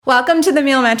Welcome to the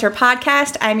Meal Mentor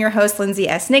Podcast. I'm your host, Lindsay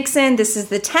S. Nixon. This is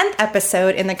the 10th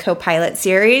episode in the Co-Pilot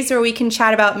series where we can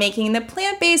chat about making the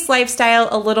plant-based lifestyle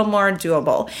a little more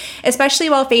doable,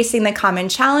 especially while facing the common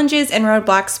challenges and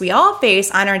roadblocks we all face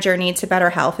on our journey to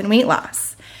better health and weight loss.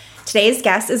 Today's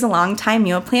guest is a longtime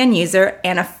meal plan user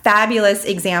and a fabulous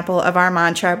example of our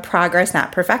mantra, progress,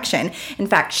 not perfection. In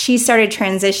fact, she started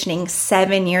transitioning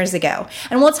 7 years ago.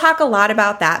 And we'll talk a lot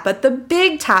about that, but the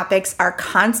big topics are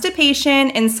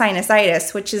constipation and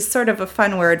sinusitis, which is sort of a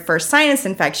fun word for sinus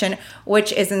infection,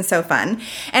 which isn't so fun,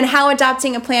 and how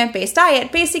adopting a plant-based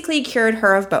diet basically cured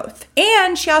her of both.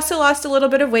 And she also lost a little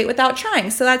bit of weight without trying,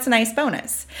 so that's a nice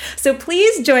bonus. So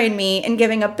please join me in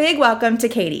giving a big welcome to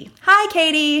Katie. Hi,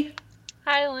 Katie.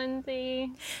 Hi,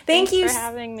 Lindsay. Thanks for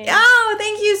having me. Oh,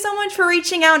 thank you so much for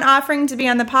reaching out and offering to be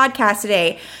on the podcast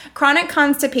today. Chronic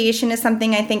constipation is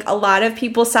something I think a lot of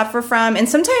people suffer from, and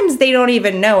sometimes they don't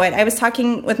even know it. I was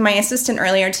talking with my assistant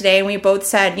earlier today, and we both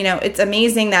said, it's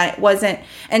amazing that it wasn't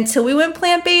until we went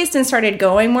plant-based and started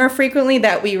going more frequently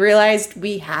that we realized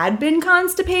we had been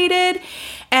constipated.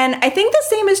 And I think the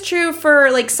same is true for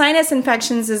sinus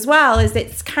infections as well, is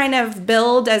it's kind of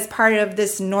billed as part of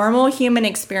this normal human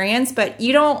experience, but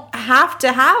you don't have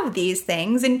to have these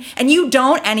things and you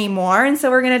don't anymore. And so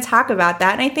we're going to talk about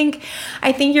that. And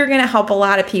I think you're going to help a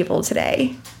lot of people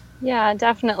today. Yeah,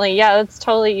 definitely. Yeah, that's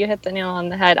totally, you hit the nail on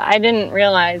the head. I didn't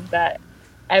realize that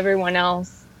everyone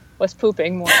else was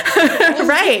pooping more.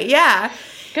 Right, yeah.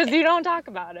 Because you don't talk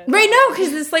about it. Right, no,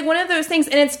 because it's one of those things.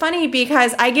 And it's funny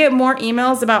because I get more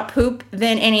emails about poop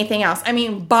than anything else. I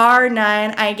mean, bar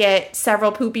none, I get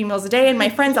several poop emails a day. And my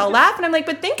friends all laugh. And I'm like,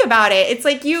 but think about it.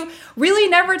 It's you really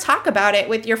never talk about it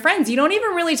with your friends. You don't even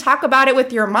really talk about it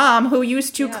with your mom who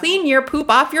used to clean your poop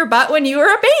off your butt when you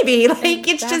were a baby.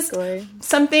 It's just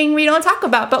something we don't talk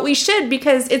about. But we should,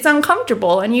 because it's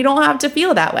uncomfortable and you don't have to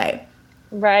feel that way.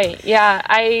 Right. Yeah,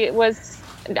 I was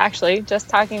actually just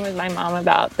talking with my mom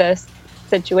about this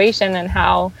situation and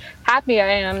how happy I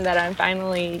am that I'm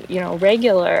finally,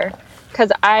 regular,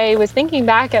 because I was thinking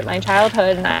back at my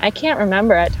childhood and I can't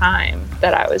remember a time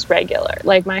that I was regular.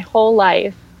 My whole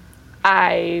life,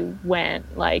 I went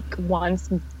once,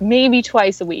 maybe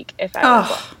twice a week if I was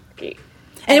lucky.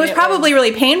 And it was probably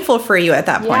really painful for you at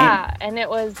that point. Yeah, and it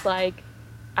was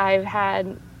I've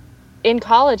had, in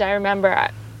college, I remember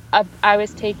I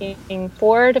was taking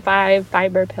 4 to 5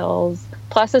 fiber pills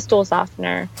plus a stool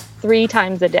softener 3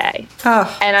 times a day.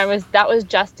 Oh. And that was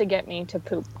just to get me to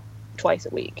poop twice a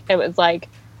week. It was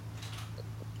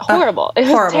horrible. It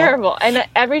was terrible. And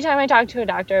every time I talked to a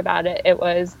doctor about it, it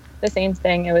was the same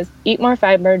thing. It was eat more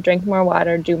fiber, drink more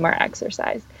water, do more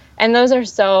exercise. And those are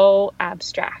so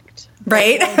abstract.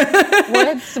 Right?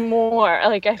 What's more?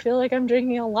 I feel like I'm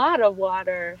drinking a lot of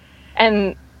water.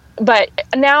 But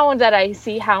now that I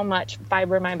see how much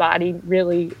fiber my body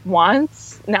really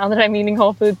wants, now that I'm eating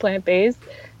whole food plant-based,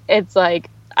 it's I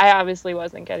obviously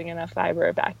wasn't getting enough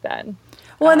fiber back then.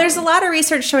 Well, and there's a lot of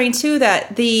research showing, too,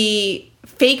 that the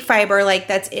fake fiber,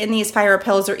 that's in these fiber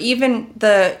pills, or even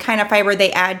the kind of fiber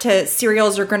they add to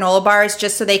cereals or granola bars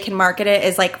just so they can market it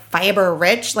as,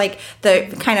 fiber-rich,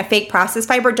 the kind of fake processed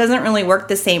fiber, doesn't really work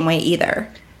the same way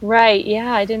either. Right,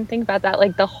 yeah, I didn't think about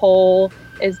that. The whole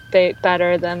is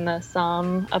better than the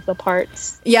sum of the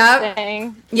parts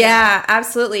thing. Yeah,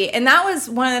 absolutely. And that was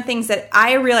one of the things that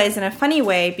I realized in a funny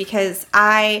way, because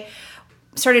I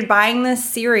started buying this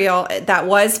cereal that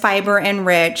was fiber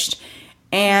enriched,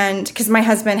 and because my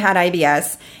husband had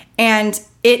IBS, and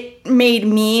it made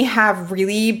me have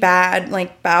really bad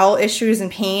bowel issues and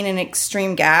pain and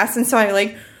extreme gas. And so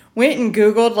I went and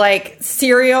Googled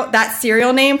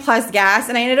cereal name plus gas,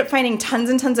 and I ended up finding tons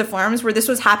and tons of forums where this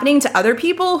was happening to other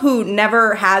people who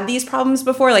never had these problems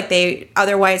before. They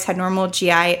otherwise had normal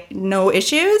GI, no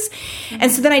issues. Mm-hmm.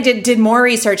 And so then I did more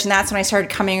research, and that's when I started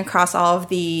coming across all of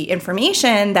the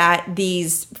information that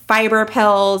these fiber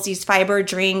pills, these fiber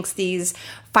drinks, these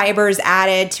fibers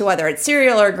added to whether it's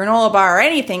cereal or granola bar or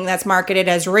anything that's marketed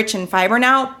as rich in fiber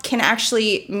now can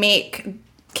actually make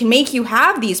you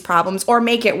have these problems or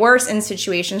make it worse in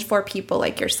situations for people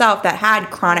like yourself that had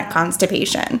chronic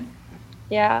constipation.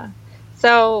 Yeah.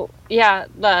 So,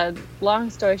 the long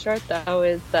story short, though,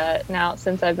 is that now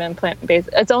since I've been plant-based,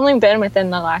 it's only been within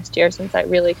the last year since I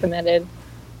really committed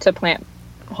to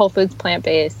whole foods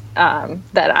plant-based,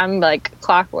 that I'm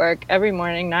clockwork every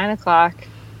morning, 9 o'clock.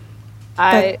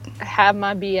 I have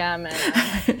my BM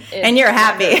and you're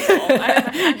happy. I'm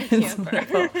a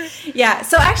happy Yeah.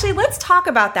 So actually, let's talk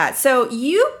about that. So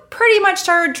you pretty much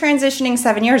started transitioning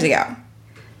 7 years ago.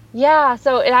 Yeah.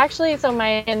 So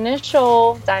my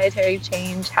initial dietary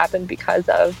change happened because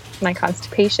of my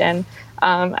constipation.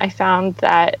 I found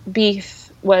that beef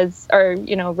was, or,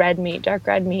 red meat, dark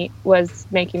red meat was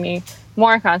making me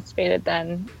more constipated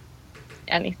than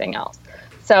anything else.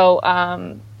 So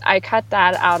I cut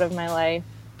that out of my life.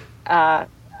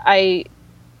 I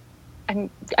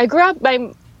grew up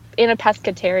in a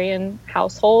pescatarian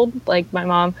household. Like my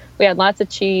mom, we had lots of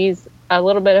cheese, a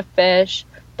little bit of fish,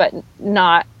 but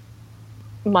not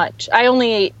much. I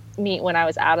only ate meat when I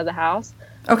was out of the house.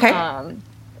 Okay.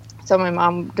 So my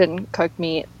mom didn't cook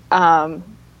meat.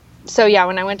 So yeah,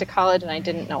 when I went to college and I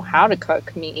didn't know how to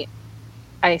cook meat,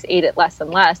 I ate it less and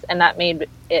less, and that made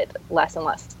it less and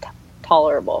less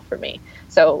tolerable for me.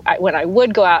 So when I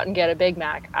would go out and get a Big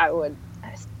Mac, I would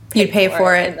pay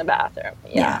for it in the bathroom.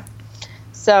 Yeah.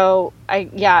 So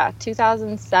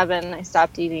 2007, I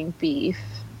stopped eating beef.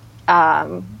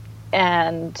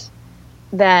 And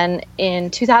then in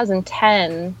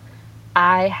 2010,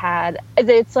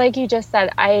 it's like you just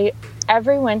said,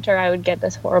 every winter I would get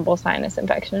this horrible sinus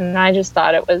infection, and I just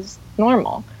thought it was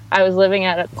normal. I was living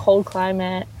at a cold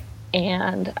climate,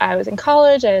 and I was in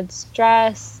college, I had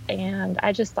stress, and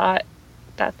I just thought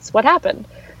that's what happened.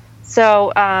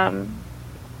 So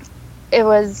it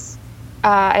was,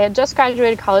 I had just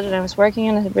graduated college, and I was working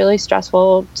in a really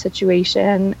stressful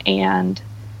situation, and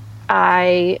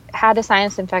I had a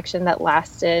sinus infection that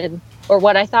lasted, or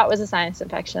what I thought was a sinus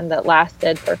infection that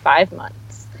lasted for 5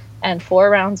 months and 4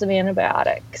 rounds of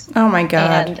antibiotics. Oh my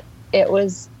God. And it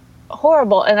was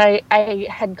horrible. And I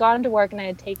had gone to work and I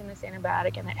had taken this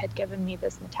antibiotic, and it had given me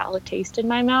this metallic taste in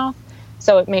my mouth.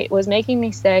 So it was making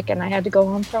me sick, and I had to go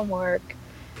home from work.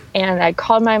 And I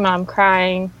called my mom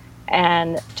crying,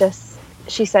 and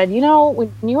she said,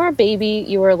 when you were a baby,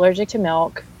 you were allergic to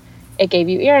milk. It gave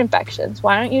you ear infections.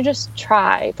 Why don't you just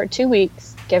try for 2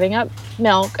 weeks giving up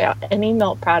milk, any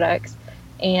milk products,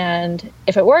 and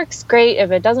if it works, great.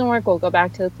 If it doesn't work, we'll go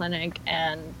back to the clinic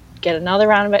and get another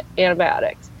round of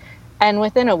antibiotics. And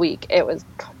within a week, it was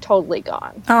totally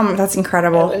gone. That's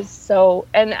incredible. It was so,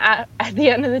 and at the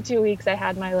end of the 2 weeks, I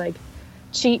had my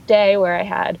cheat day where I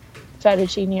had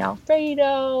fettuccine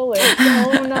Alfredo and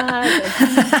donuts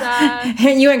and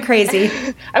pizza. You went crazy.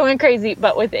 I went crazy,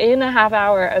 but within a half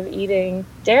hour of eating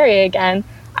dairy again,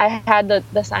 I had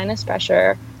the sinus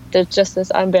pressure, just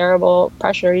this unbearable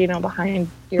pressure, behind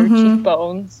your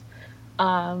cheekbones.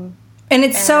 And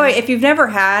it's so, if you've never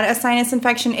had a sinus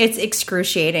infection, it's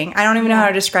excruciating. I don't even know how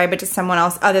to describe it to someone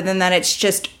else other than that it's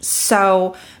just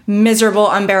so miserable,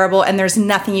 unbearable, and there's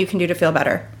nothing you can do to feel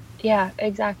better. Yeah,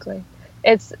 exactly.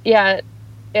 It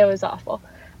was awful.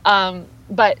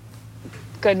 But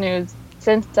good news,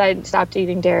 since I stopped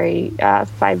eating dairy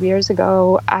 5 years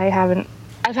ago,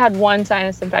 I've had one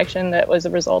sinus infection that was a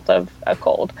result of a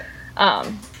cold.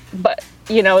 But,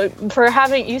 for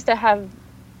used to have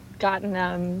gotten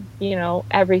them,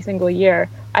 every single year,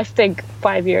 I think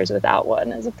 5 years without one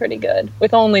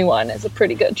with only one is a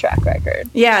pretty good track record.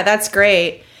 Yeah, that's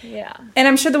great. Yeah. And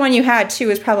I'm sure the one you had too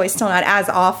is probably still not as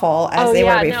awful as they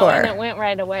were before. And it went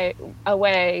right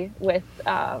away with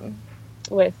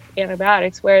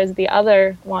antibiotics, whereas the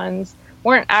other ones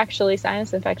weren't actually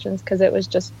sinus infections because it was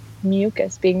just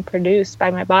mucus being produced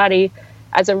by my body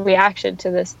as a reaction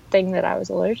to this thing that I was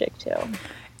allergic to.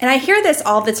 And I hear this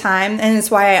all the time, and it's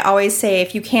why I always say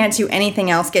if you can't do anything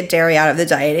else, get dairy out of the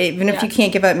diet. Even if you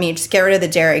can't give up meat, just get rid of the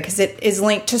dairy because it is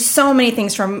linked to so many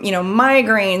things from,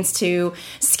 migraines to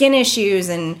skin issues.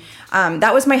 And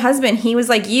that was my husband. He was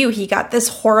like you. He got this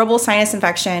horrible sinus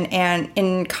infection, and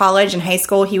in college and high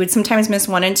school, he would sometimes miss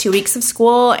 1 and 2 weeks of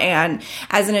school. And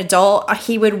as an adult,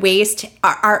 he would waste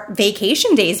our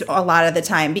vacation days a lot of the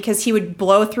time because he would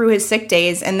blow through his sick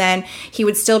days, and then he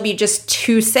would still be just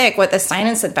too sick with a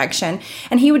sinus infection,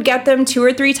 and he would get them 2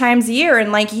 or 3 times a year.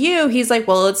 And like you, he's like,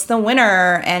 well, it's the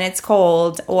winter and it's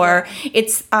cold, or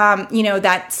it's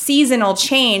that seasonal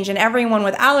change, and everyone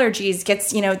with allergies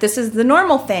gets, this is the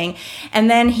normal thing. And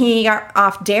then he got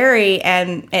off dairy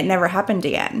and it never happened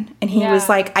again, and he was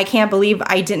like, I can't believe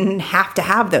I didn't have to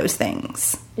have those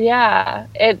things.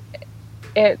 It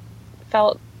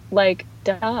felt like,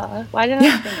 duh, why didn't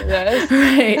I think of this?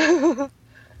 Right.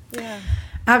 Yeah.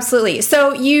 Absolutely.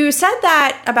 So you said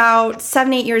that about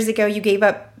 7-8 years ago you gave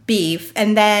up beef,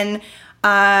 and then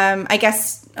I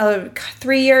guess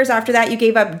 3 years after that you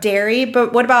gave up dairy.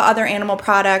 But what about other animal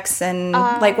products, and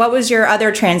what was your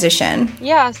other transition?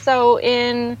 Yeah, so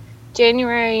in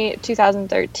January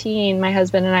 2013, my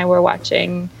husband and I were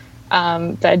watching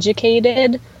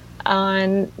Vegucated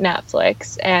on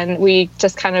Netflix, and we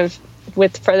just kind of,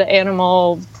 for the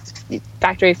animal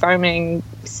factory farming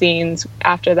scenes,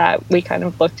 after that we kind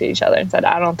of looked at each other and said,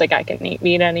 I don't think I can eat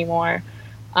meat anymore.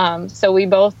 So we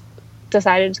both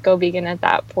decided to go vegan at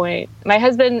that point. My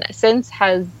husband since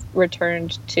has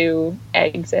returned to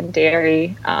eggs and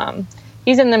dairy.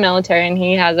 He's in the military and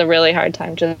he has a really hard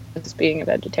time just being a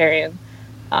vegetarian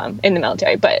in the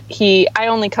military. But I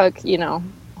only cook,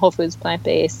 whole foods,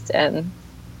 plant-based, and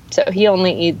so he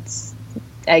only eats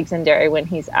eggs and dairy when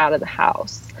he's out of the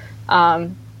house.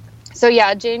 So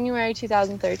yeah, January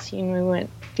 2013, we went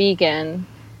vegan.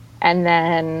 And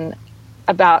then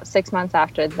about 6 months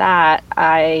after that,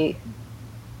 I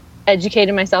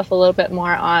educated myself a little bit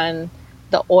more on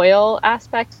the oil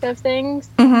aspect of things,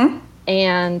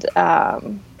 and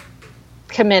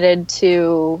committed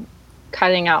to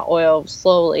cutting out oil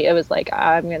slowly. It was like,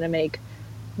 I'm going to make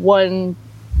one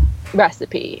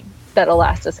recipe that'll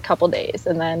last us a couple days.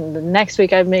 And then the next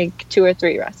week I'd make 2 or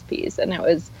 3 recipes. And it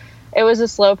was a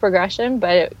slow progression,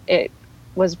 but it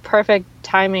was perfect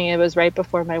timing. It was right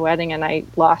before my wedding and I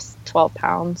lost 12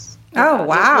 pounds. Oh,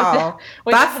 wow.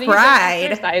 That's right.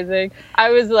 Exercising.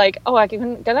 I was like,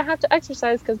 I'm going to have to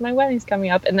exercise because my wedding's coming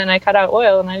up. And then I cut out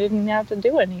oil and I didn't have to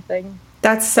do anything.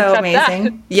 That's so amazing.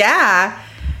 That. Yeah.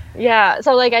 Yeah.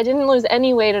 So I didn't lose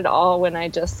any weight at all when I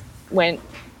just went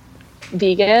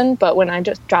vegan. But when I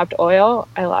just dropped oil,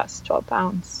 I lost 12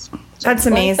 pounds. That's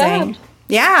amazing.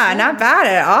 Yeah, not bad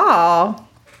at all.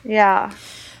 Yeah.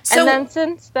 So, and then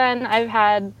since then, I've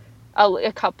had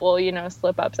a couple,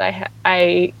 slip-ups.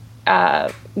 I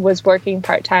was working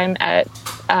part-time at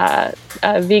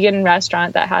a vegan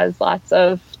restaurant that has lots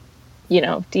of,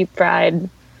 deep-fried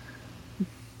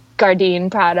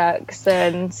Gardein products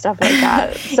and stuff like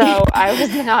that. So I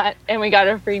was not, and we got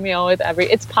a free meal with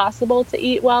it's possible to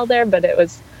eat well there, but it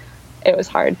was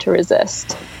hard to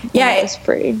resist. Yeah, it was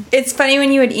free. It's funny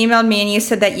when you had emailed me and you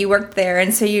said that you worked there,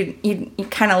 and so you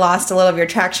kind of lost a little of your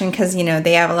traction because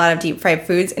they have a lot of deep fried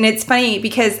foods. And it's funny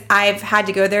because I've had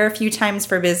to go there a few times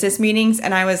for business meetings,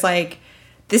 and I was like,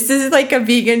 this is like a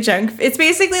vegan junk. It's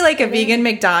basically like a vegan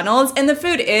McDonald's, and the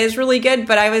food is really good,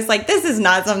 but I was like, this is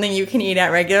not something you can eat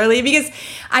at regularly, because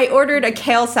I ordered a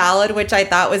kale salad, which I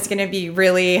thought was going to be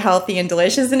really healthy and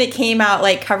delicious, and it came out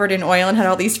covered in oil and had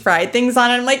all these fried things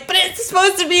on it. I'm like, but it's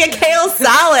supposed to be a kale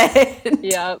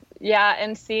salad. Yeah,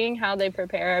 and seeing how they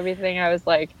prepare everything, I was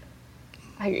like,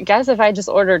 I guess if I just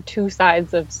ordered 2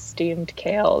 sides of steamed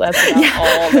kale, that's about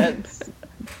all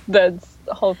that's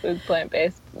whole foods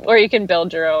plant-based, or you can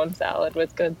build your own salad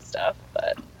with good stuff.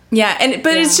 But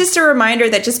it's just a reminder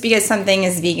that just because something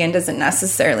is vegan doesn't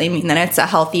necessarily mean that it's a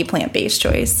healthy plant-based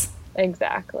choice.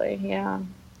 Exactly. Yeah.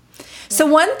 So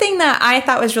one thing that I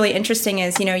thought was really interesting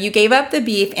is, you gave up the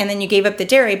beef and then you gave up the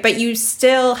dairy, but you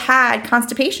still had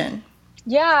constipation.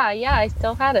 Yeah, I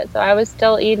still had it. So I was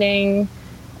still eating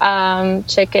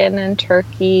chicken and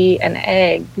turkey and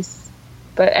eggs,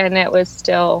 and it was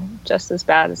still just as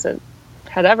bad as it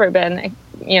had ever been.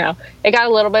 It got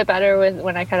a little bit better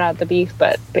when I cut out the beef,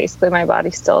 but basically my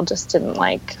body still just didn't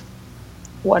like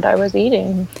what I was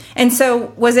eating. And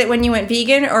so was it when you went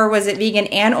vegan, or was it vegan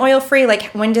and oil-free?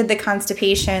 When did the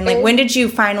constipation, when did you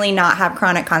finally not have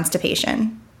chronic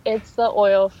constipation? It's the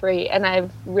oil-free, and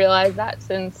I've realized that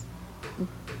since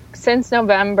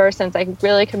November, since I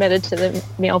really committed to the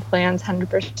meal plans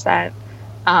 100%.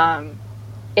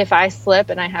 If I slip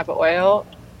and I have oil,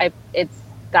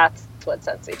 that's what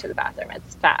sends me to the bathroom.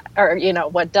 It's fat, or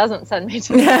what doesn't send me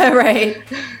to the bathroom. Right.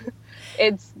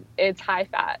 It's high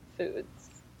fat foods.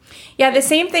 Yeah, the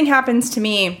same thing happens to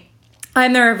me.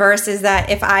 I'm the reverse, is that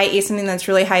if I eat something that's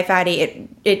really high fatty,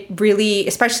 it really,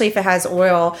 especially if it has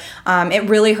oil, it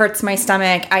really hurts my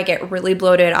stomach. I get really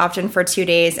bloated, often for 2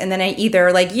 days. And then I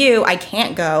either, like you, I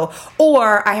can't go,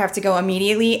 or I have to go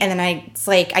immediately. And then it's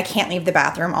like, I can't leave the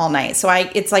bathroom all night. So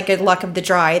it's like a luck of the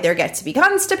draw. I either get to be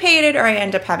constipated or I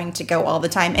end up having to go all the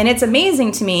time. And it's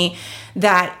amazing to me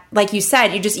that, like you said,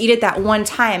 you just eat it that one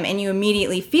time and you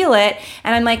immediately feel it.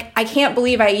 And I'm like, I can't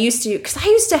believe because I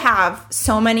used to have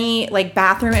so many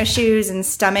bathroom issues and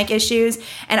stomach issues,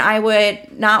 and I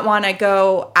would not want to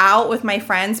go out with my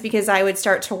friends because I would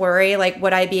start to worry,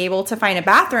 would I be able to find a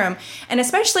bathroom? And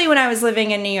especially when I was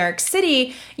living in New York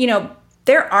City,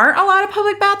 there aren't a lot of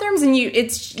public bathrooms, and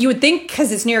you would think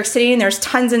because it's New York City and there's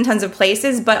tons and tons of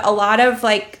places, but a lot of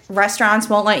restaurants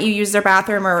won't let you use their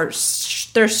bathroom, or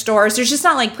their stores. There's just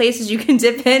not places you can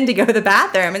dip in to go to the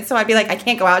bathroom. And so I'd be like, I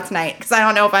can't go out tonight because I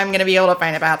don't know if I'm going to be able to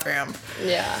find a bathroom.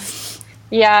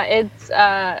 Yeah, it's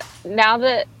now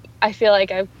that I feel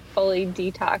like I've fully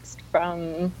detoxed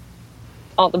from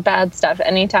all the bad stuff,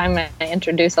 anytime I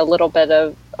introduce a little bit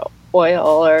of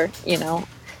oil or,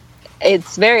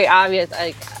 it's very obvious.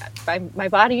 My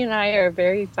body and I are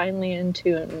very finely in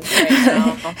tune right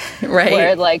now.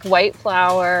 Right. Where white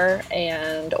flour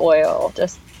and oil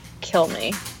just kill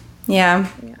me. Yeah.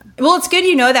 Well, it's good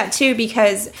you know that too,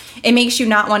 because it makes you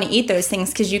not want to eat those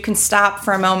things, because you can stop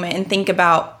for a moment and think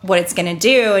about what it's going to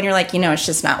do, and you're like, it's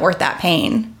just not worth that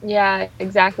pain. Yeah,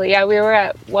 exactly. Yeah, we were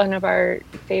at one of our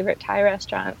favorite Thai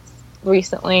restaurants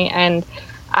recently, and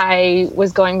I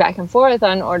was going back and forth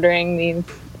on ordering these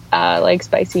like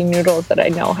spicy noodles that I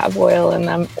know have oil in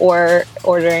them, or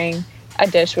ordering a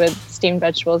dish with steamed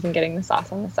vegetables and getting the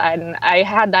sauce on the side. And I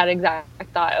had that exact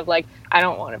thought of like, I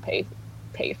don't want to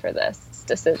pay for this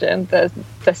decision. The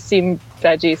steamed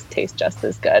veggies taste just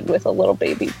as good with a little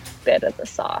baby bit of the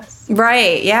sauce.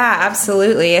 Right. Yeah,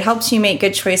 absolutely. It helps you make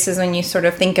good choices when you sort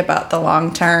of think about the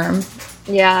long term.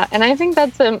 Yeah. And I think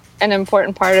that's an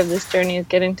important part of this journey, is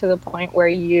getting to the point where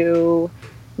you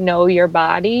know your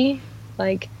body.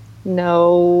 Like,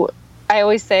 I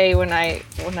always say when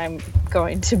I'm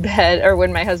going to bed, or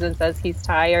when my husband says he's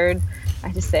tired,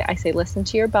 I say, listen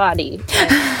to your body.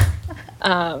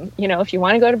 And, if you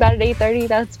want to go to bed at 8:30,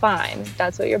 that's fine.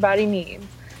 That's what your body needs.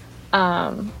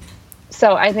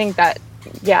 So I think that,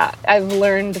 yeah, I've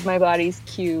learned my body's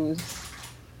cues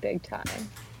big time.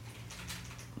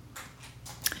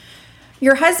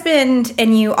 Your husband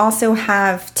and you also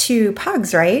have 2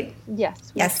 pugs, right?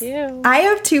 Yes, we do. I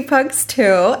have 2 pugs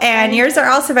too, and yours are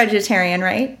also vegetarian,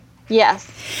 right? Yes.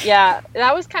 Yeah,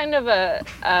 that was kind of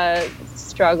a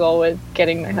struggle with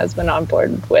getting my husband on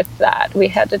board with that. We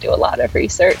had to do a lot of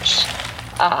research,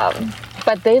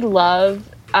 but they love.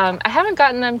 I haven't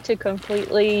gotten them to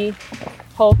completely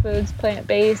whole foods,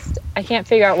 plant-based. I can't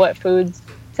figure out what foods.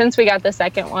 Since we got the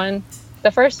second one,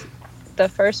 the first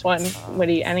one would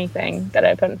eat anything that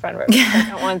I put in front of her. The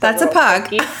second one's That's a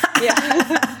pug.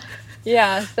 Yeah.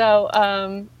 Yeah. So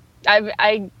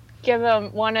I give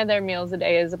them, one of their meals a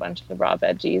day is a bunch of raw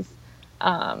veggies,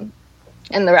 and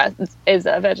the rest is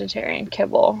a vegetarian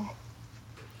kibble.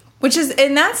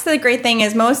 And that's the great thing,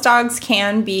 is most dogs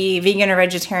can be vegan or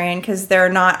vegetarian because they're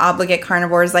not obligate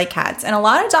carnivores like cats. And a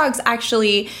lot of dogs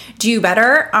actually do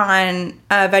better on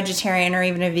a vegetarian or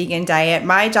even a vegan diet.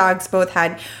 My dogs both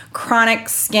had chronic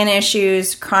skin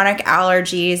issues, chronic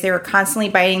allergies. They were constantly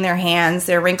biting their hands.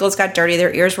 Their wrinkles got dirty.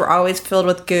 Their ears were always filled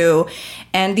with goo.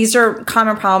 And these are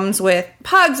common problems with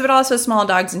pugs, but also small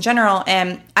dogs in general.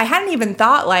 And I hadn't even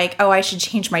thought like, I should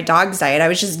change my dog's diet. I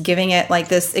was just giving it like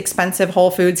this expensive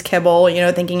Whole Foods kibble,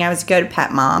 thinking I was a good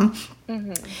pet mom.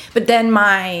 Mm-hmm. But then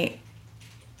my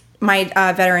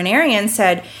veterinarian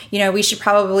said, we should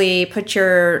probably put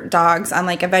your dogs on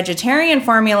like a vegetarian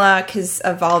formula because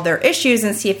of all their issues,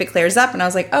 and see if it clears up. And I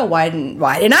was like, why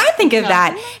didn't I think of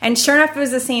that? And sure enough, it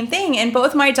was the same thing. And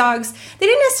both my dogs, they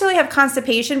didn't necessarily have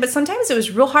constipation, but sometimes it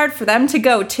was real hard for them to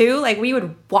go too. Like we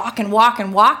would walk and walk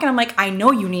and walk, and I'm like, I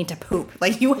know you need to poop.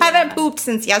 Like you haven't pooped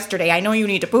since yesterday. I know you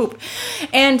need to poop.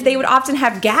 And they would often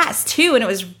have gas too, and it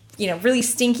was really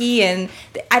stinky, and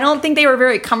I don't think they were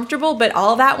very comfortable, but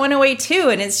all that went away too.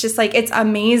 And it's just like, it's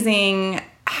amazing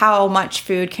how much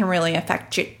food can really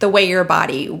affect the way your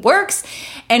body works.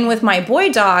 And with my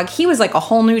boy dog, he was like a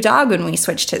whole new dog when we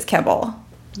switched his kibble.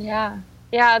 Yeah.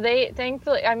 Yeah. They,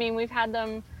 thankfully, we've had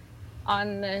them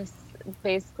on this,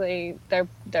 basically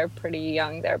they're pretty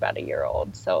young. They're about a year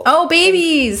old. So,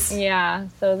 babies.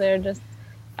 So they're just,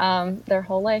 their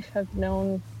whole life have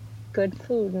known good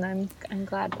food, and I'm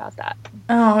glad about that.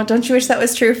 Oh, don't you wish that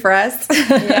was true for us?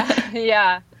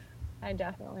 Yeah, I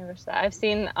definitely wish that. I've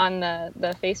seen on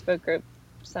the Facebook group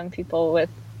some people with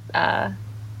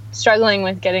struggling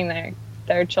with getting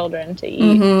their children to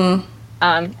eat. Mm-hmm.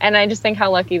 And I just think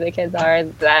how lucky the kids are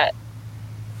that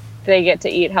they get to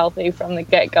eat healthy from the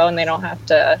get-go, and they don't have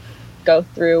to go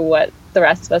through what the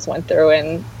rest of us went through,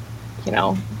 and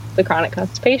the chronic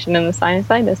constipation and the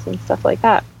sinusitis and stuff like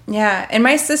that. Yeah. And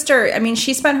my sister,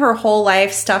 she spent her whole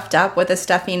life stuffed up with a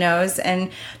stuffy nose and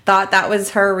thought that was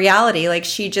her reality. Like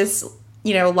she just,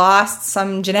 lost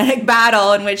some genetic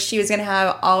battle in which she was going to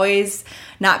have always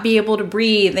not be able to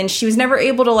breathe. And she was never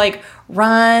able to like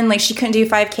run. Like she couldn't do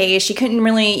 5Ks. She couldn't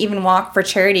really even walk for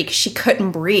charity because she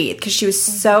couldn't breathe because she was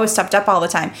so stuffed up all the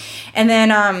time. And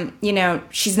then,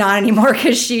 she's not anymore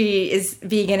because she is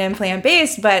vegan and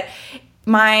plant-based. But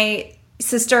my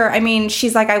sister,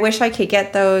 she's like, I wish I could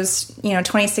get those,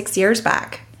 26 years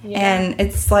back. Yeah. And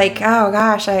it's like, oh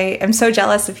gosh, I am so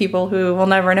jealous of people who will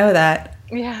never know that.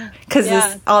 Yeah.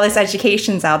 Because all this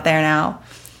education's out there now.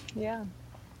 Yeah,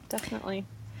 definitely.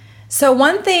 So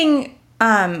one thing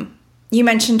you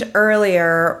mentioned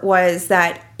earlier was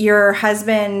that your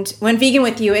husband went vegan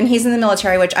with you, and he's in the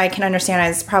military, which I can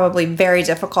understand is probably very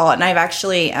difficult. And I've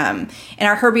actually, in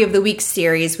our Herbie of the Week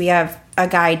series, we have a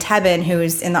guy, Tebin,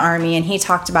 who's in the Army, and he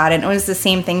talked about it. And it was the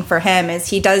same thing for him, is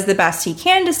he does the best he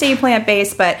can to stay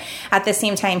plant-based, but at the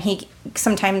same time, he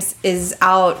sometimes is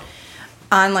out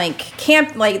on like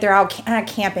camp, like they're out not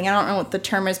camping, I don't know what the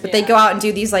term is, but they go out and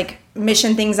do these like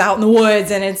mission things out in the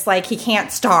woods, and it's like he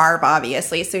can't starve,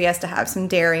 obviously, so he has to have some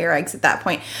dairy or eggs at that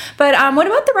point. But what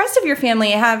about the rest of your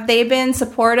family? Have they been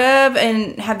supportive,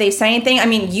 and have they said anything? I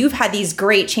mean, you've had these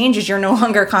great changes. You're no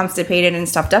longer constipated and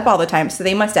stuffed up all the time, so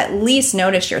they must at least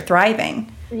notice you're thriving.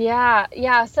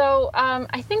 Yeah. So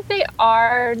I think they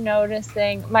are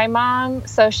noticing. My mom,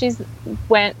 so she's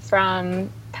went from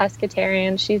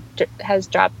pescatarian. She has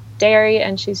dropped dairy,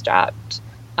 and she's dropped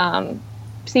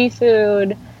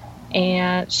seafood,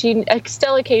 and she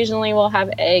still occasionally will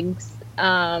have eggs.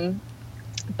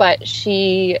 But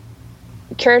she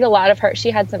cured a lot of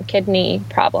she had some kidney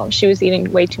problems. She was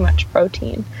eating way too much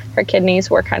protein. Her kidneys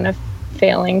were kind of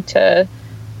failing to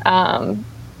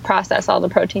process all the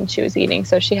protein she was eating.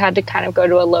 So she had to kind of go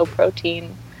to a low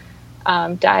protein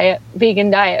vegan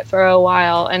diet for a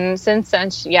while. And since then,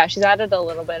 she's added a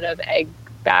little bit of egg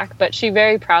back, but she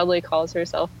very proudly calls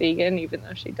herself vegan, even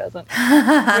though she doesn't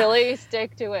really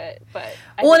stick to it. But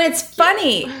and it's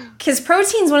funny because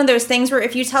protein is one of those things where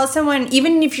if you tell someone,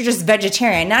 even if you're just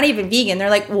vegetarian, not even vegan,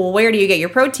 they're like, well, where do you get your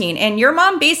protein? And your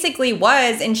mom basically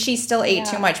was, and she still ate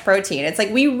too much protein. It's like,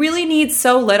 we really need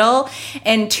so little,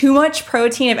 and too much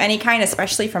protein of any kind,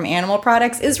 especially from animal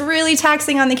products, is really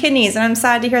taxing on the kidneys. And I'm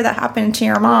sad to hear that happened to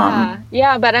your mom.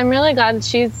 Yeah, but I'm really glad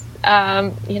she's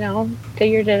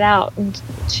figured it out, and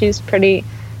she's pretty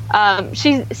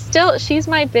she's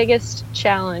my biggest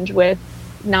challenge with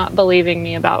not believing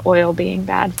me about oil being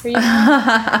bad for you.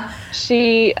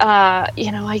 She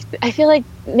I feel like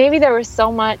maybe there was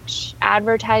so much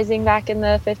advertising back in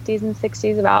the 50s and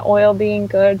 60s about oil being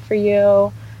good for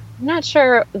you. I'm not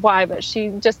sure why, but she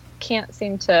just can't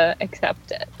seem to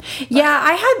accept it.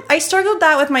 I struggled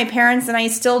that with my parents, and I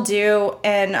still do,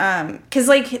 and because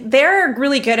like they're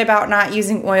really good about not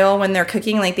using oil when they're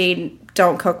cooking. Like they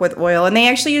don't cook with oil, and they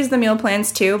actually use the meal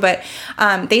plans too, but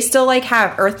they still like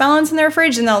have earth balance in their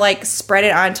fridge, and they'll like spread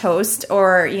it on toast,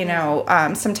 or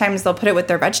sometimes they'll put it with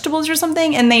their vegetables or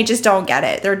something, and they just don't get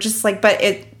it. They're just like, but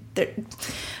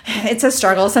it's a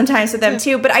struggle sometimes with them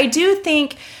too. But I do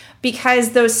think,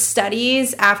 because those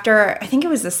studies after, I think it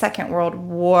was the Second World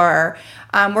War,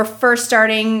 were first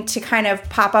starting to kind of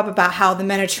pop up about how the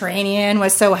Mediterranean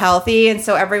was so healthy, and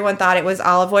so everyone thought it was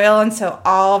olive oil, and so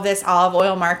all of this olive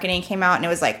oil marketing came out, and it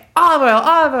was like,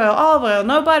 olive oil,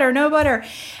 no butter.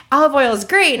 Olive oil is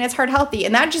great, and it's heart healthy,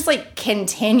 and that just like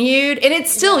continued, and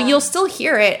it's still, you'll still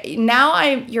hear it. Now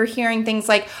you're hearing things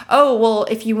like, oh, well,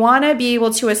 if you want to be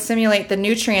able to assimilate the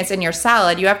nutrients in your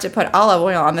salad, you have to put olive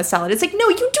oil on the salad. It's like, no,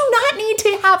 you do not need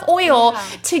to have oil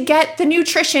to get the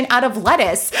nutrition out of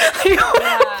lettuce.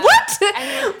 What?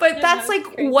 But that's like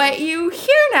what you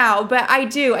hear now. But I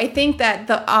think that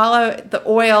the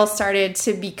oil started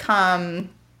to become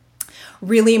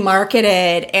really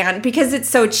marketed, and because it's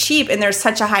so cheap and there's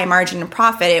such a high margin of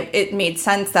profit, it made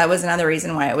sense. That was another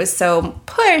reason why it was so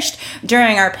pushed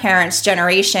during our parents'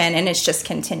 generation, and it's just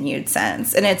continued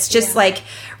since. And it's just like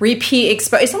repeat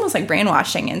it's almost like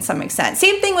brainwashing in some extent.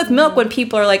 Same thing with milk, when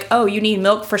people are like, oh, you need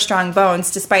milk for strong bones,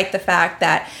 despite the fact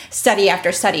that study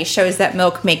after study shows that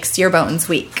milk makes your bones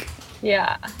weak.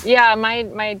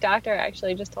 My doctor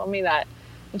actually just told me that.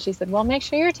 And she said, well, make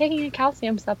sure you're taking a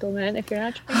calcium supplement if you're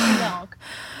not drinking milk.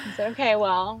 I said, okay,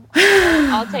 well,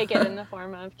 I'll take it in the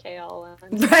form of kale.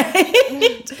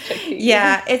 Right.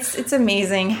 Yeah, it's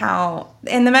amazing how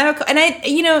in the medical, and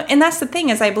and that's the thing,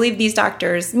 is I believe these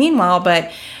doctors mean well,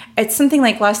 but it's something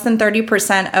like less than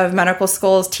 30% of medical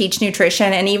schools teach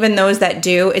nutrition, and even those that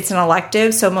do, it's an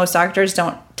elective, so most doctors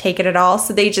don't take it at all,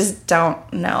 so they just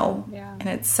don't know. And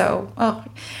it's so,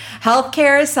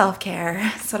 healthcare is self-care.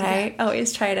 That's what I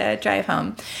always try to drive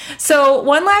home. So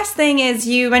one last thing is,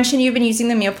 you mentioned you've been using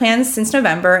the meal plans since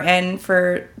November, and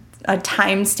for a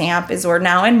timestamp is we're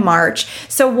now in March.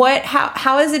 So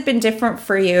how has it been different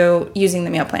for you using the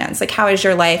meal plans? Like, how has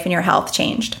your life and your health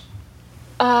changed?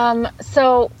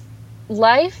 So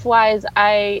life-wise,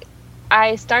 I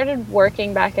started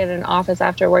working back in an office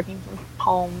after working from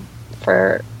home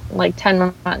for like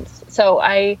 10 months. So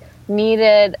I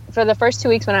needed, for the first 2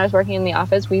 weeks when I was working in the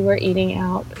office, we were eating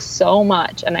out so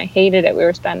much, and I hated it. We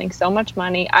were spending so much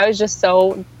money. I was just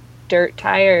so dirt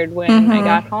tired when I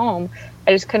got home.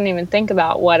 I just couldn't even think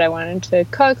about what I wanted to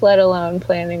cook, let alone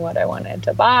planning what I wanted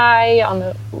to buy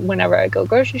whenever I go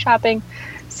grocery shopping.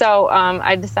 So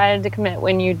I decided to commit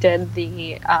when you did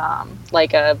the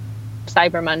like a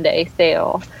Cyber Monday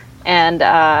sale, and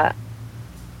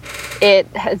it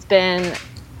has been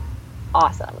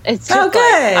awesome. It's just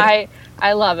good.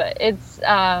 I love it. It's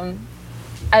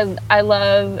I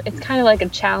love, it's kind of like a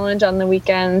challenge on the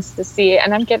weekends to see,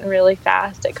 and I'm getting really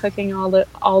fast at cooking all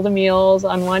the meals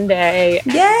on one day.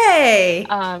 Yay!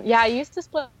 I used to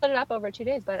split it up over 2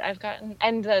 days, but I've gotten,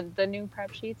 and the new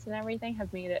prep sheets and everything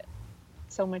have made it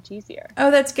so much easier.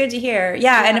 Oh, that's good to hear.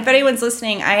 Yeah, and if anyone's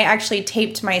listening, I actually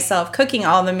taped myself cooking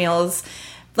all the meals,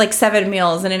 like 7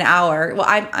 meals in an hour. Well,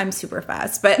 I'm super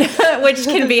fast, but which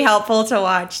can be helpful to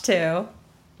watch too.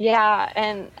 Yeah,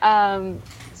 and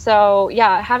so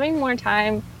yeah, having the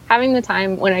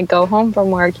time when I go home from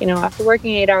work, after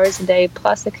working 8 hours a day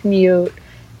plus a commute,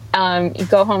 you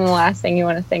go home and the last thing you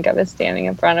want to think of is standing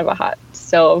in front of a hot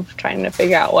stove trying to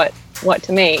figure out what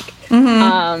to make.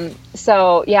 Mm-hmm.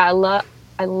 So yeah,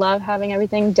 I love having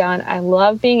everything done. I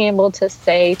love being able to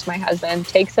say to my husband,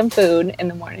 take some food in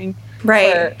the morning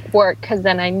for work, because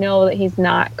then I know that he's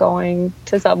not going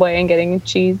to Subway and getting a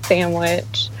cheese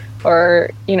sandwich or,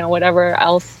 wherever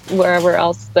else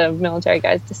the military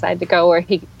guys decide to go where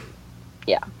he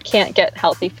can't get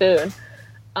healthy food.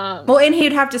 Well, and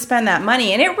he'd have to spend that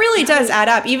money, and it really does add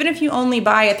up. Even if you only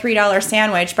buy a $3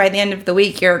 sandwich, by the end of the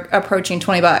week, you're approaching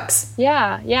 $20.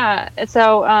 Yeah.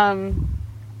 So,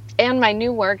 and my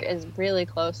new work is really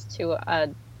close to a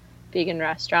vegan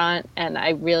restaurant, and I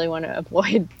really want to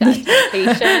avoid that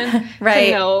temptation.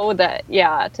 Right.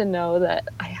 To know that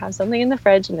I have something in the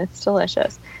fridge and it's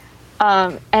delicious.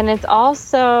 And it's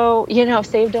also,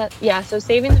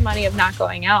 saving the money of not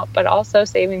going out, but also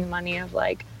saving the money of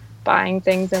like buying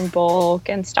things in bulk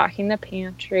and stocking the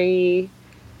pantry.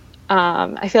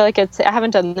 I feel like I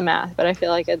haven't done the math, but I feel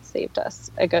like it's saved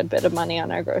us a good bit of money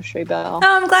on our grocery bill.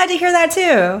 Oh, I'm glad to hear that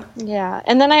too. Yeah.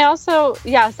 And then I also,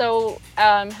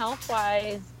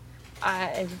 health-wise,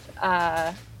 I've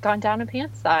gone down a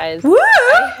pant size. Woo!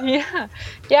 I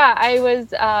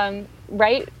was,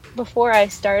 right before I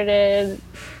started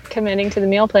committing to the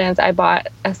meal plans, I bought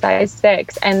a size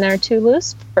 6, and they're too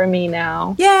loose for me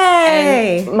now.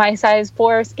 Yay! And my size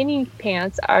 4 skinny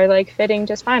pants are like fitting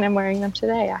just fine. I'm wearing them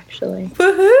today, actually.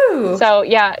 Woohoo! So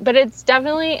yeah, but it's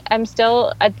definitely, I'm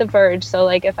still at the verge. So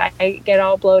like if I get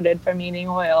all bloated from eating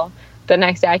oil, the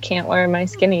next day I can't wear my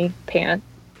skinny pants.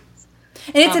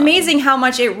 And it's amazing how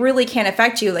much it really can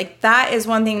affect you. Like, that is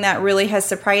one thing that really has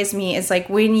surprised me, is like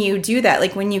when you do that,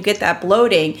 like when you get that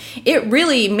bloating, it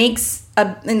really makes a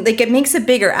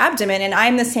bigger abdomen. And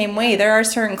I'm the same way. There are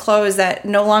certain clothes that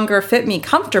no longer fit me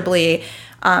comfortably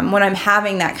when I'm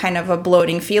having that kind of a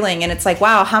bloating feeling. And it's like,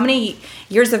 wow, how many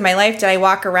years of my life did I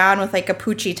walk around with like a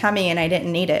poochy tummy and I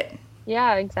didn't need it?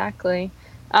 Yeah, exactly.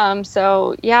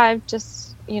 So yeah, I've just,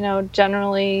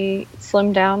 generally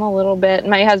slimmed down a little bit.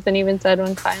 My husband even said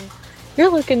one time, "You're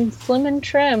looking slim and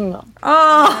trim."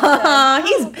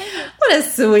 Oh, what a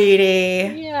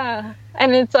sweetie. Yeah.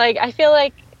 And it's like, I feel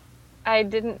like I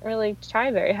didn't really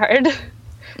try very hard.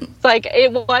 It's like,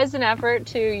 it was an effort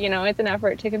to, it's an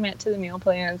effort to commit to the meal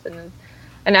plans, and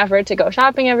an effort to go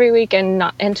shopping every week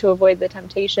and to avoid the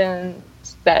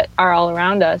temptations that are all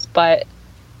around us. But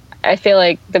I feel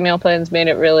like the meal plans made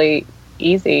it really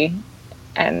easy.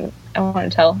 And I want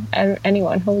to tell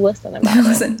anyone who'll listen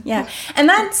about it. Yeah. And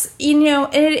that's,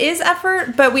 it is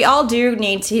effort, but we all do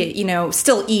need to,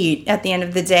 still eat at the end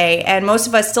of the day. And most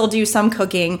of us still do some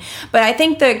cooking. But I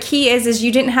think the key is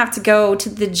you didn't have to go to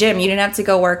the gym. You didn't have to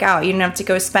go work out. You didn't have to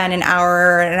go spend an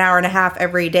hour and a half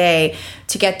every day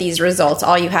to get these results.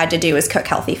 All you had to do is cook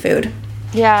healthy food.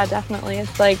 Yeah, definitely.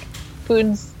 It's like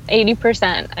food's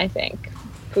 80%, I think.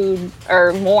 Food,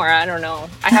 or more, I don't know.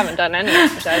 I haven't done any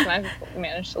exercise, and I've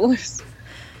managed to lose.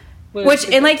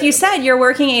 And like you said, you're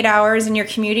working 8 hours and you're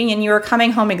commuting and you're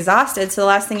coming home exhausted, so the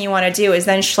last thing you want to do is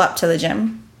then schlep to the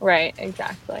gym. Right,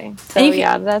 exactly. So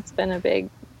yeah, that's been a big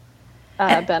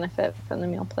benefit from the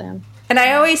meal plan. And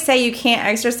I always say you can't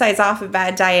exercise off a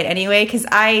bad diet anyway, because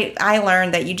I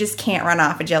learned that you just can't run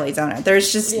off a jelly donut.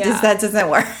 There's just that doesn't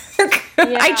work.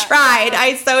 Yeah, I tried.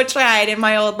 I so tried in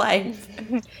my old life.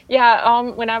 Yeah,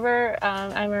 whenever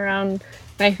I'm around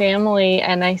my family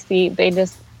and I see they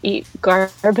just eat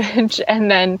garbage and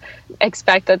then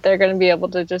expect that they're going to be able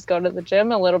to just go to the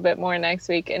gym a little bit more next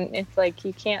week, and it's like,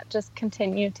 you can't just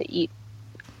continue to eat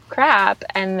crap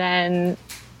and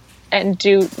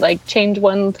do, like, change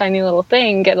one tiny little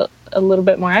thing, get a little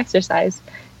bit more exercise.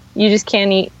 You just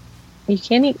can't eat. You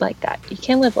can't eat like that. You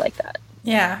can't live like that.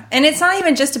 Yeah. And it's not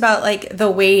even just about like the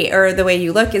weight or the way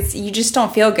you look. It's, you just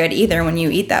don't feel good either when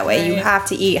you eat that way. Right. You have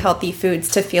to eat healthy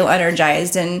foods to feel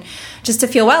energized and just to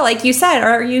feel well, like you said,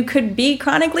 or you could be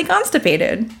chronically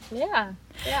constipated. Yeah.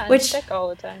 Yeah, which sick all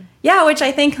the time. Yeah, which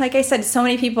I think, like I said, so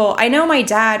many people. I know my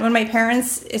dad. When my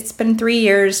parents, it's been 3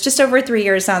 years, just over 3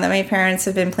 years now that my parents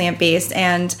have been plant-based,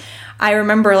 and I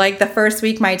remember like the first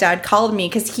week my dad called me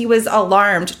because he was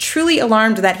alarmed, truly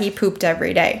alarmed that he pooped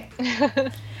every day.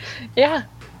 Yeah.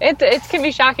 It can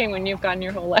be shocking when you've gone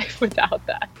your whole life without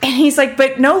that. And he's like,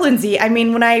 but no, Lindsay, I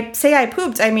mean, when I say I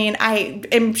pooped, I mean, I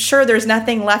am sure there's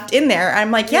nothing left in there.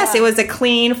 I'm like, yes, It was a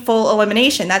clean, full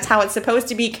elimination. That's how it's supposed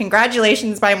to be.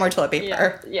 Congratulations, buy more toilet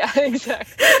paper. Yeah,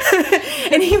 exactly.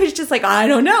 And he was just like, I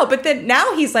don't know. But then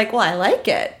now he's like, well, I like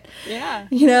it. Yeah.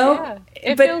 You know? Yeah.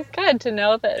 It feels good to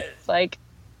know that it's like,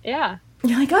 yeah.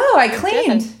 You're like, oh, I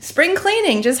cleaned. Spring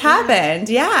cleaning just happened.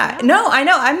 Yeah. No, I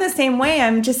know. I'm the same way.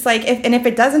 I'm just like, if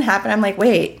it doesn't happen, I'm like,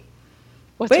 wait.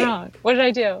 What's wrong? What did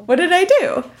I do? What did I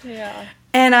do? Yeah.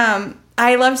 And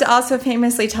I love to also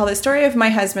famously tell the story of my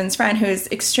husband's friend who's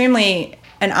extremely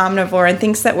an omnivore and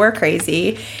thinks that we're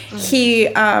crazy. He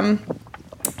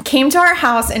came to our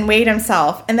house and weighed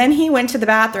himself, and then he went to the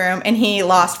bathroom and he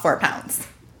lost 4 pounds.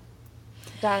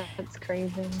 That's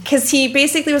crazy. Because he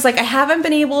basically was like, I haven't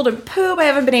been able to poop.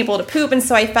 And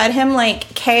so I fed him like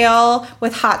kale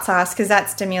with hot sauce because that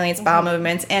stimulates bowel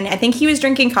movements. And I think he was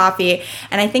drinking coffee.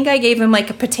 And I think I gave him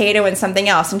like a potato and something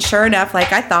else. And sure enough,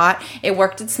 like I thought, it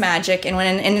worked its magic. And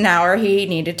when in an hour he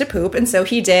needed to poop. And so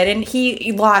he did. And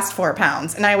he lost 4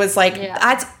 pounds. And I was like,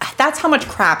 that's how much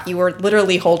crap you were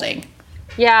literally holding.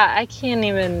 Yeah, I can't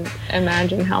even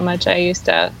imagine how much I used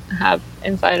to have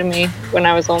inside of me when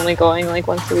I was only going like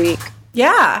once a week.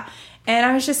 Yeah. And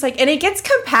I was just like, and it gets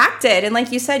compacted. And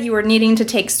like you said, you were needing to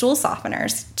take stool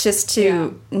softeners just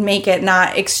to make it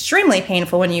not extremely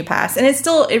painful when you pass. And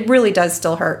it really does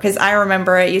still hurt. Because I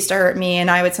remember it used to hurt me and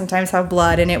I would sometimes have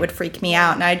blood and it would freak me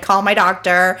out. And I'd call my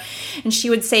doctor and she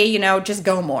would say, just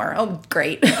go more. Oh,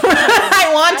 great.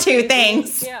 I want to,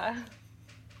 thanks. Yeah.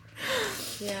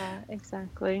 Yeah,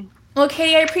 exactly. Well,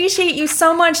 Katie, I appreciate you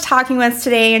so much talking with us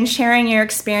today and sharing your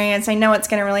experience. I know it's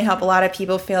going to really help a lot of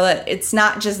people feel that it's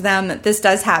not just them, that this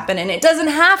does happen, and it doesn't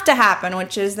have to happen,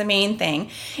 which is the main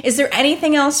thing. Is there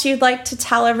anything else you'd like to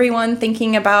tell everyone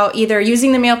thinking about either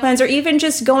using the meal plans or even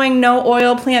just going no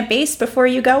oil plant-based before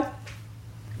you go?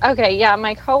 Okay, yeah,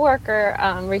 my coworker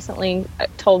recently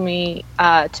told me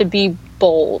to be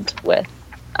bold with,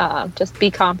 just be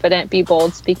confident, be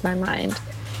bold, speak my mind.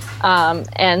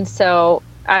 And so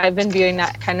I've been viewing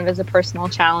that kind of as a personal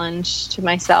challenge to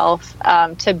myself,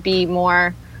 to be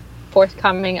more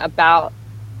forthcoming about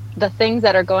the things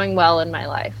that are going well in my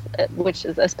life, which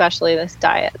is especially this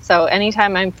diet. So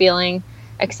anytime I'm feeling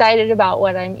excited about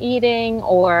what I'm eating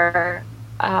or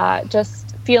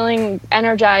just feeling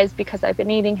energized because I've been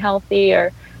eating healthy,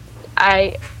 or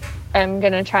I am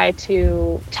going to try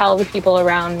to tell the people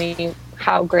around me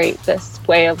how great this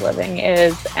way of living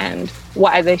is and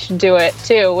why they should do it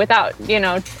too, without,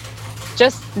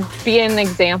 just be an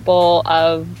example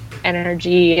of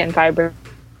energy and vibrancy.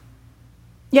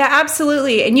 Yeah,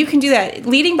 absolutely. And you can do that.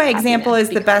 Leading by example is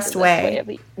the best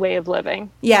way. Way of living.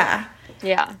 Yeah.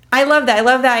 Yeah. I love that. I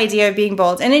love the idea of being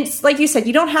bold. And it's like you said,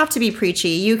 you don't have to be preachy.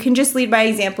 You can just lead by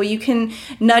example. You can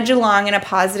nudge along in a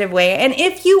positive way. And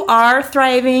if you are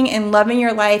thriving and loving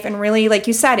your life and really, like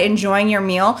you said, enjoying your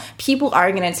meal, people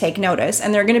are going to take notice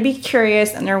and they're going to be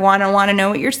curious and they're want to know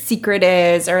what your secret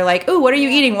is, or like, oh, what are you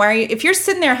eating? Why are you? If you're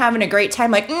sitting there having a great time,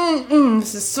 like,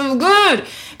 this is so good,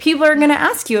 people are going to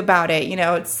ask you about it.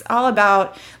 It's all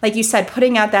about, like you said,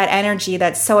 putting out that energy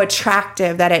that's so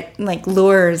attractive that it like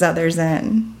lures others in.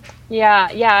 Yeah.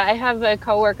 I have a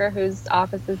coworker whose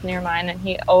office is near mine, and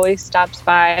he always stops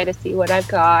by to see what I've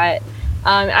got.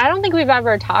 I don't think we've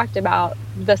ever talked about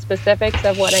the specifics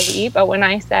of what I eat, but when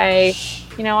I say,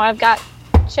 I've got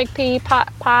chickpea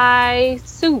pot pie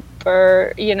soup,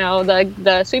 or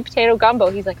the sweet potato gumbo,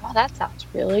 he's like, oh, that sounds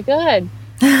really good.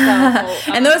 So,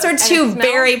 and those are two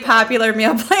very popular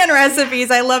meal plan recipes.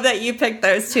 I love that you picked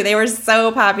those two. They were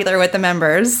so popular with the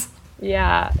members.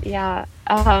 Yeah.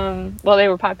 Well, they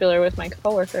were popular with my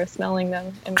coworker, smelling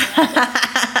them in my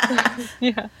office.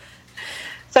 Yeah.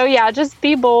 So yeah, just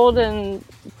be bold and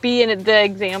be the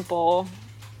example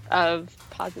of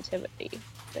positivity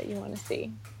that you want to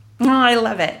see. Oh, I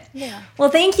love it. Yeah.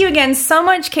 Well, thank you again so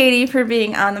much, Katie, for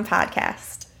being on the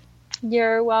podcast.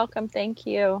 You're welcome. Thank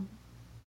you.